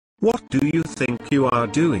What do you think you are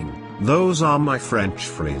doing? Those are my French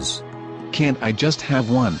fries. Can't I just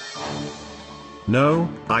have one? No,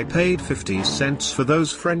 I paid 50 cents for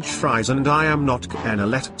those French fries and I am not gonna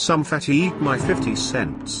let some fatty eat my 50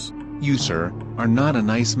 cents. You, sir, are not a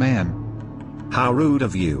nice man. How rude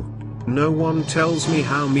of you. No one tells me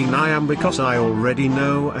how mean I am because I already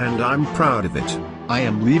know and I'm proud of it. I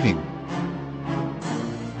am leaving.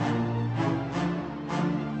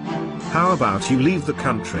 How about you leave the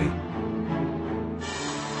country?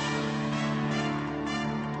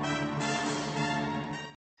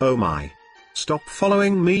 Oh my. Stop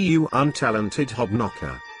following me, you untalented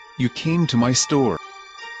hobknocker. You came to my store.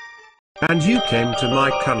 And you came to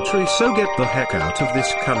my country, so get the heck out of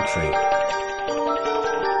this country.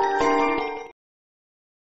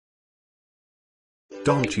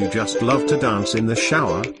 Don't you just love to dance in the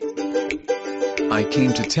shower? I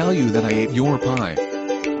came to tell you that I ate your pie.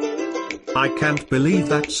 I can't believe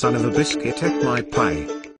that son of a biscuit ate my pie.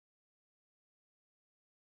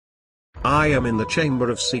 I am in the Chamber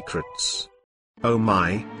of Secrets. Oh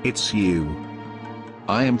my, it's you.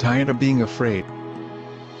 I am tired of being afraid.